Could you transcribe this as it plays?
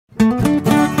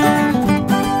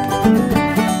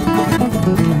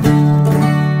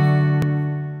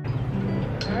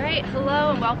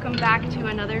back to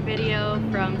another video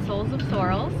from Souls of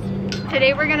Sorrels.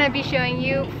 Today we're going to be showing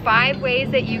you 5 ways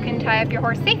that you can tie up your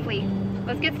horse safely.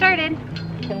 Let's get started.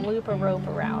 You can loop a rope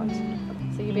around.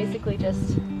 So you basically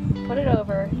just put it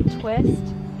over, twist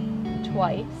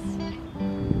twice,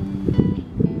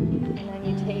 and then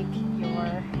you take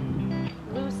your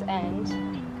loose end,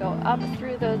 go up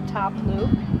through the top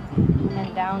loop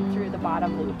and down through the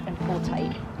bottom loop and pull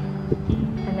tight.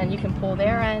 And then you can pull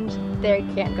their end, they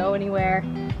can't go anywhere.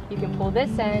 You can pull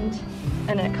this end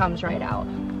and then it comes right out.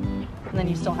 And then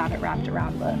you still have it wrapped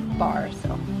around the bar,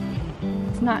 so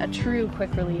it's not a true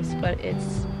quick release, but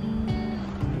it's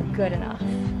good enough.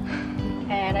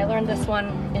 And I learned this one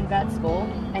in vet school,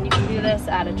 and you can do this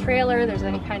at a trailer. There's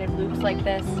any kind of loops like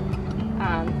this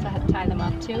to tie them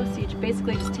up to. So you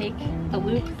basically just take a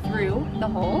loop through the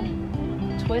hole,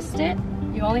 twist it.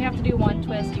 You only have to do 1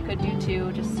 twist, you could do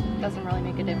 2, just doesn't really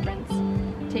make a difference.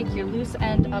 Take your loose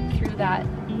end up through that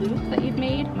loop that you've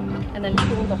made, and then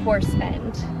pull the horse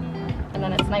end. And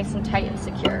then it's nice and tight and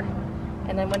secure.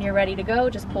 And then when you're ready to go,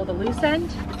 just pull the loose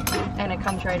end, and it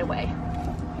comes right away.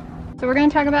 So we're going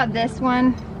to talk about this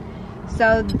one.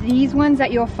 So these ones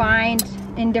that you'll find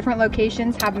in different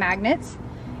locations have magnets.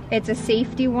 It's a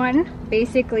safety one.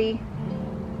 Basically,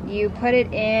 you put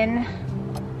it in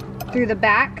through the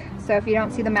back. So if you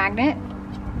don't see the magnet,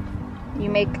 you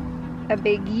make a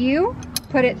big U,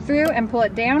 put it through and pull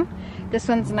it down. This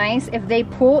one's nice. If they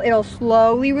pull, it'll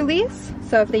slowly release.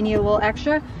 So if they need a little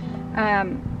extra,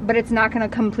 but it's not going to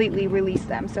completely release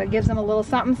them. So it gives them a little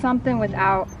something something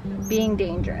without being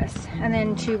dangerous. And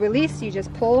then to release, you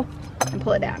just pull and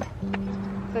pull it down.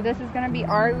 So this is going to be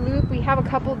our loop. We have a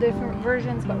couple different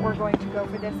versions, but we're going to go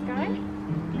for this guy.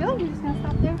 Bill, you're just going to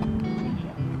stop there? Thank you.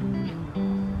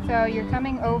 So you're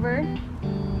coming over,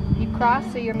 you cross,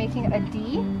 so you're making a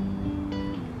D.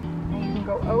 And you can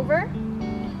go over,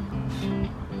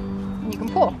 and you can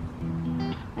pull.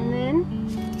 And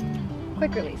then,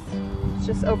 quick release. It's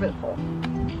just over the pole.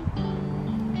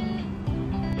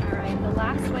 Alright, the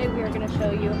last way we are going to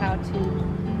show you how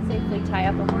to safely tie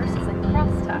up a horse is in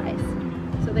cross ties.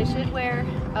 So they should wear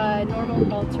a normal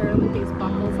halter with these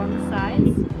buckles on the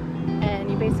sides, and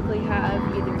you basically have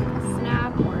either a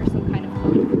snap or some kind of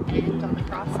hook end on the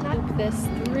cross tie. Loop this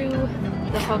through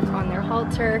the hook on their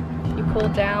halter, you pull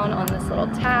down on this little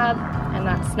tab, and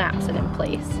that snaps it in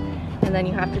place. And then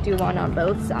you have to do one on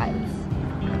both sides.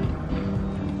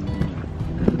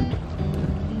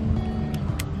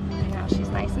 And now she's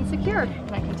nice and secure,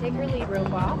 and I can take her lead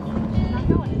rope off. She's not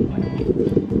going anywhere.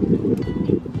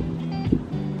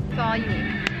 That's all you need.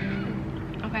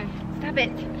 Okay. Stop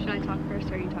it. Should I talk first,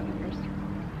 or are you talking first?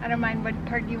 I don't mind. What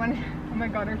part do you want? Oh my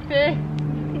god, her face.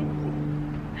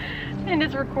 And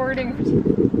it's recording.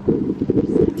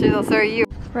 So are you.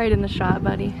 Right in the shot,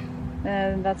 buddy.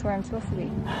 That's where I'm supposed to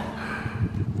be.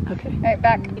 Okay. All right,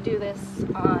 back. You do this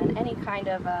on any kind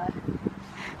of a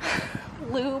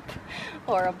loop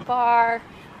or a bar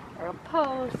or a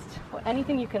post,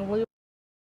 anything you can loop.